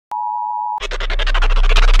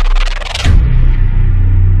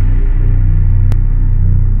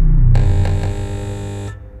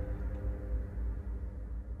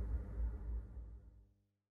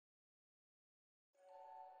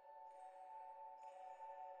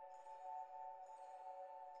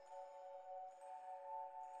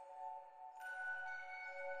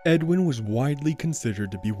Edwin was widely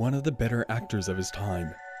considered to be one of the better actors of his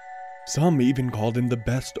time. Some even called him the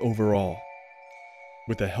best overall.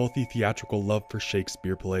 With a healthy theatrical love for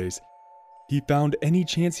Shakespeare plays, he found any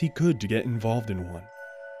chance he could to get involved in one.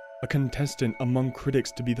 A contestant among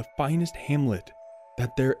critics to be the finest Hamlet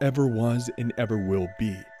that there ever was and ever will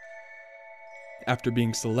be. After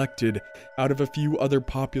being selected out of a few other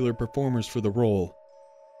popular performers for the role,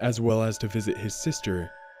 as well as to visit his sister,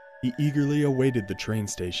 he eagerly awaited the train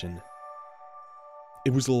station.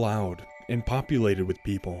 It was loud and populated with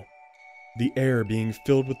people, the air being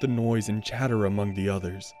filled with the noise and chatter among the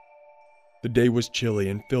others. The day was chilly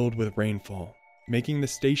and filled with rainfall, making the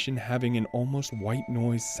station having an almost white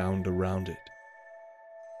noise sound around it.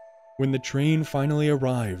 When the train finally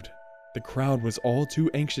arrived, the crowd was all too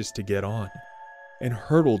anxious to get on, and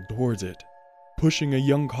hurtled towards it, pushing a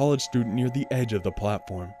young college student near the edge of the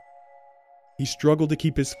platform. He struggled to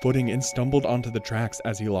keep his footing and stumbled onto the tracks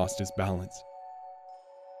as he lost his balance.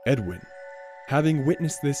 Edwin, having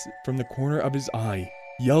witnessed this from the corner of his eye,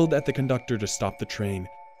 yelled at the conductor to stop the train,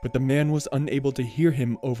 but the man was unable to hear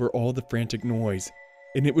him over all the frantic noise,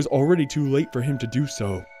 and it was already too late for him to do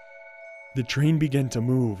so. The train began to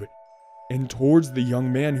move, and towards the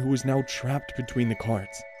young man who was now trapped between the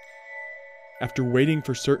carts. After waiting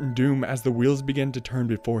for certain doom as the wheels began to turn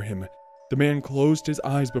before him, the man closed his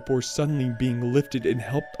eyes before suddenly being lifted and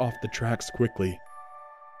helped off the tracks quickly.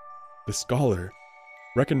 The scholar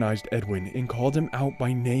recognized Edwin and called him out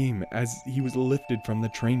by name as he was lifted from the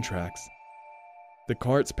train tracks. The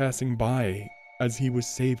carts passing by as he was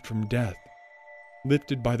saved from death,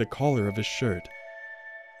 lifted by the collar of his shirt.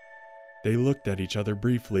 They looked at each other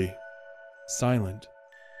briefly, silent,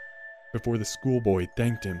 before the schoolboy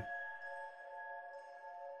thanked him.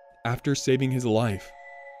 After saving his life,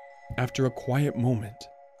 after a quiet moment,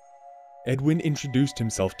 Edwin introduced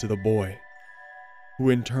himself to the boy,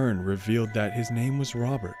 who in turn revealed that his name was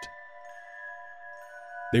Robert.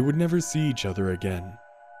 They would never see each other again.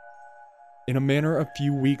 In a matter of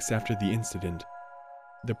few weeks after the incident,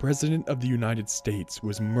 the President of the United States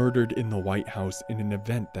was murdered in the White House in an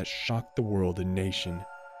event that shocked the world and nation.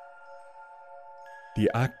 The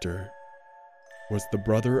actor was the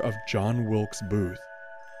brother of John Wilkes Booth,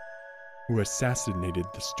 who assassinated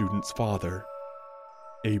the student's father,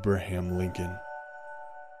 Abraham Lincoln.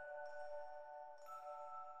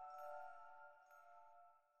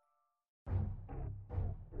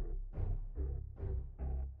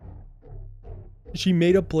 She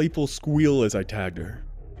made a playful squeal as I tagged her.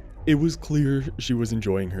 It was clear she was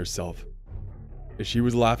enjoying herself. She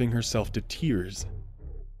was laughing herself to tears.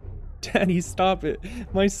 "Daddy, stop it.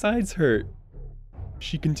 My sides hurt."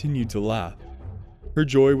 She continued to laugh. Her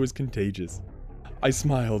joy was contagious. I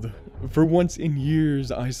smiled. For once in years,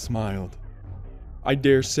 I smiled. I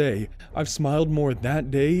dare say I've smiled more that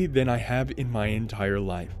day than I have in my entire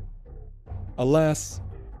life. Alas,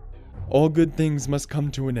 all good things must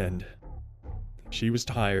come to an end. She was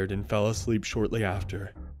tired and fell asleep shortly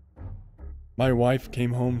after. My wife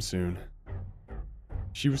came home soon.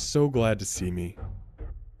 She was so glad to see me.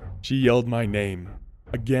 She yelled my name,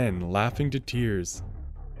 again laughing to tears.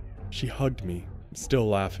 She hugged me, still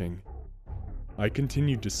laughing. I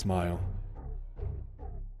continued to smile.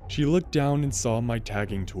 She looked down and saw my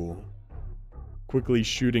tagging tool. Quickly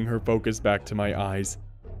shooting her focus back to my eyes,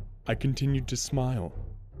 I continued to smile.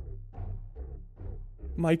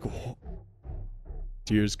 "Michael."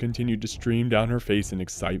 Tears continued to stream down her face in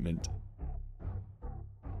excitement.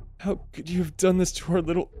 "How could you have done this to our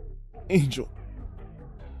little angel?"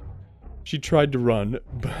 She tried to run,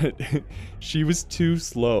 but she was too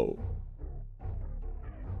slow.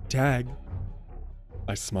 "Tag."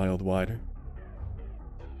 I smiled wider.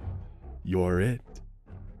 "You're it."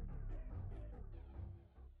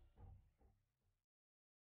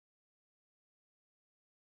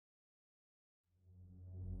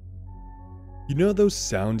 You know those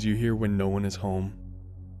sounds you hear when no one is home?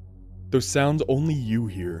 Those sounds only you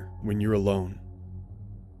hear when you're alone.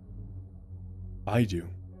 I do.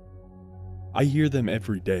 I hear them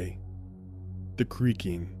every day. The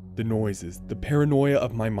creaking, the noises, the paranoia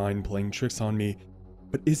of my mind playing tricks on me,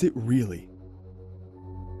 but is it really?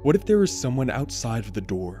 What if there is someone outside of the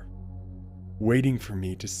door, waiting for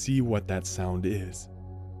me to see what that sound is?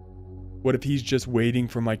 What if he's just waiting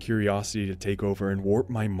for my curiosity to take over and warp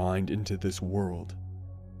my mind into this world?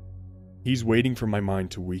 He's waiting for my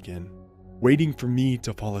mind to weaken, waiting for me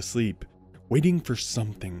to fall asleep, waiting for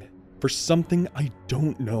something I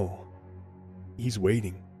don't know. He's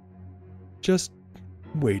waiting. Just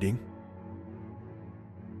waiting.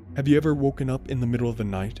 Have you ever woken up in the middle of the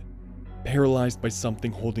night, paralyzed by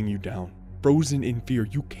something holding you down, frozen in fear?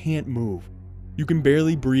 You can't move. You can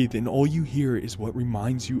barely breathe, and all you hear is what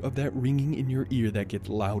reminds you of that ringing in your ear that gets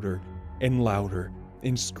louder and louder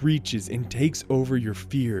and screeches and takes over your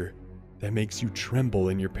fear that makes you tremble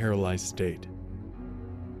in your paralyzed state.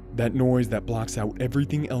 That noise that blocks out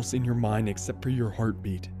everything else in your mind except for your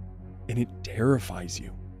heartbeat, and it terrifies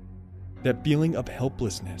you. That feeling of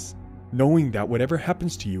helplessness, knowing that whatever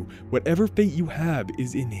happens to you, whatever fate you have,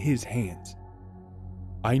 is in his hands.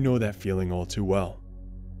 I know that feeling all too well.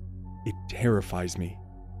 It terrifies me.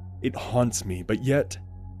 It haunts me, but yet,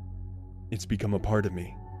 it's become a part of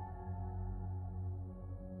me.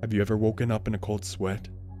 Have you ever woken up in a cold sweat,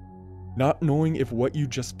 not knowing if what you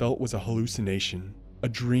just felt was a hallucination, a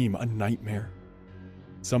dream, a nightmare,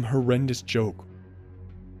 some horrendous joke,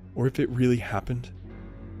 or if it really happened?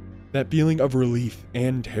 That feeling of relief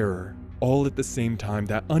and terror, all at the same time,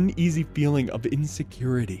 that uneasy feeling of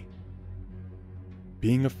insecurity,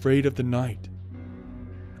 being afraid of the night,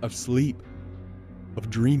 of sleep, of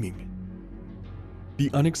dreaming, the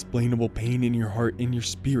unexplainable pain in your heart, in your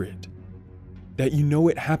spirit, that you know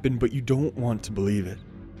it happened but you don't want to believe it.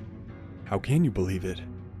 How can you believe it?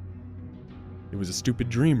 It was a stupid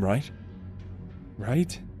dream, right?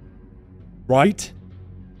 Right? Right?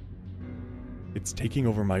 It's taking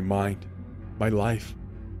over my mind, my life.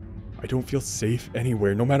 I don't feel safe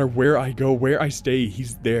anywhere. No matter where I go, where I stay,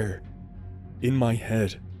 he's there. In my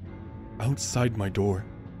head. Outside my door.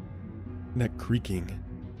 And that creaking.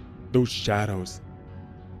 Those shadows.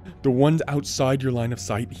 The ones outside your line of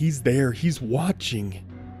sight. He's there. He's watching.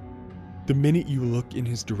 The minute you look in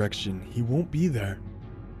his direction, he won't be there.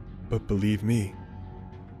 But believe me,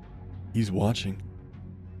 he's watching.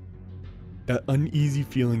 That uneasy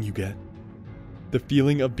feeling you get. The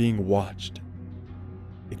feeling of being watched.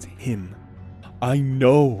 It's him. I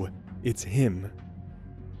know it's him.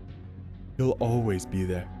 He'll always be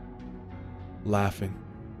there. Laughing.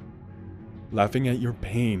 Laughing at your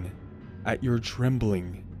pain, at your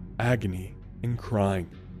trembling, agony, and crying.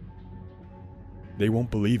 They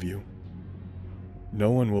won't believe you.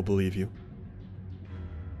 No one will believe you.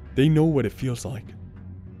 They know what it feels like.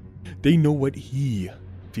 They know what he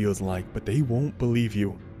feels like, but they won't believe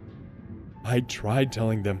you. I tried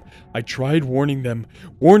telling them. I tried warning them.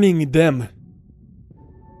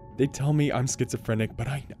 They tell me I'm schizophrenic, but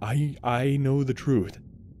I know the truth.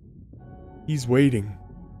 He's waiting.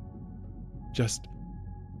 Just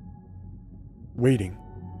waiting.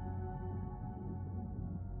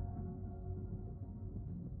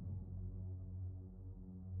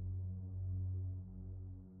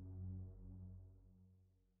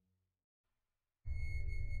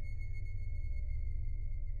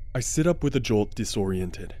 I sit up with a jolt,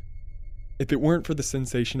 disoriented. If it weren't for the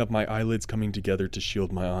sensation of my eyelids coming together to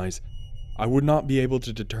shield my eyes, I would not be able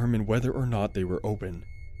to determine whether or not they were open.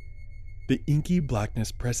 The inky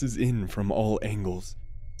blackness presses in from all angles,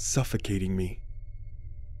 suffocating me.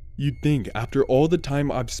 You'd think after all the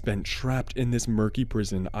time I've spent trapped in this murky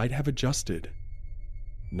prison, I'd have adjusted.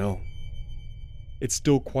 No. It's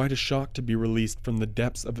still quite a shock to be released from the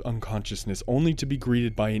depths of unconsciousness only to be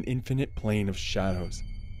greeted by an infinite plane of shadows.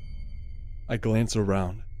 I glance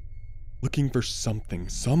around, looking for something,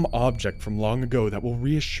 some object from long ago that will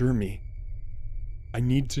reassure me. I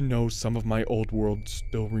need to know some of my old world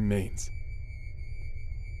still remains.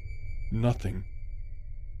 Nothing.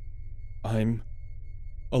 I'm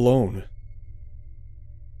alone.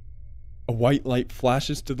 A white light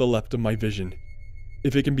flashes to the left of my vision,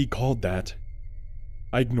 if it can be called that.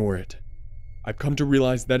 I ignore it. I've come to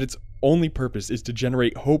realize that its only purpose is to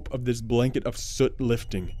generate hope of this blanket of soot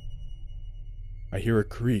lifting. I hear a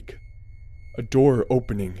creak, a door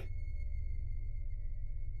opening.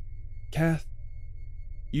 Kath,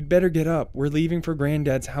 you'd better get up. We're leaving for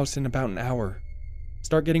Granddad's house in about an hour.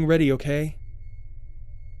 Start getting ready, okay?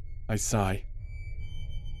 I sigh.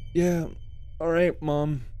 Yeah, alright,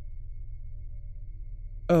 Mom.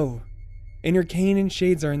 Oh, and your cane and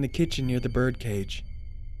shades are in the kitchen near the bird cage.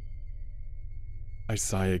 I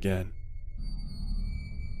sigh again.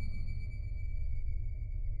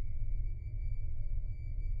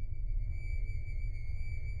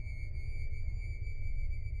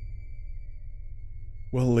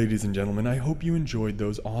 Well, ladies and gentlemen, I hope you enjoyed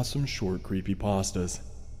those awesome short creepypastas.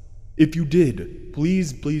 If you did,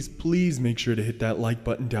 please make sure to hit that like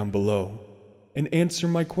button down below and answer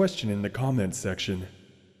my question in the comments section.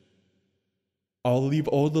 I'll leave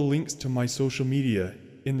all the links to my social media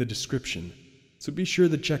in the description, so be sure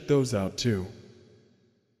to check those out too.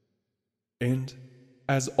 And,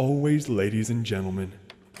 as always, ladies and gentlemen,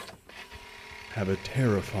 have a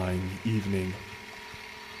terrifying evening.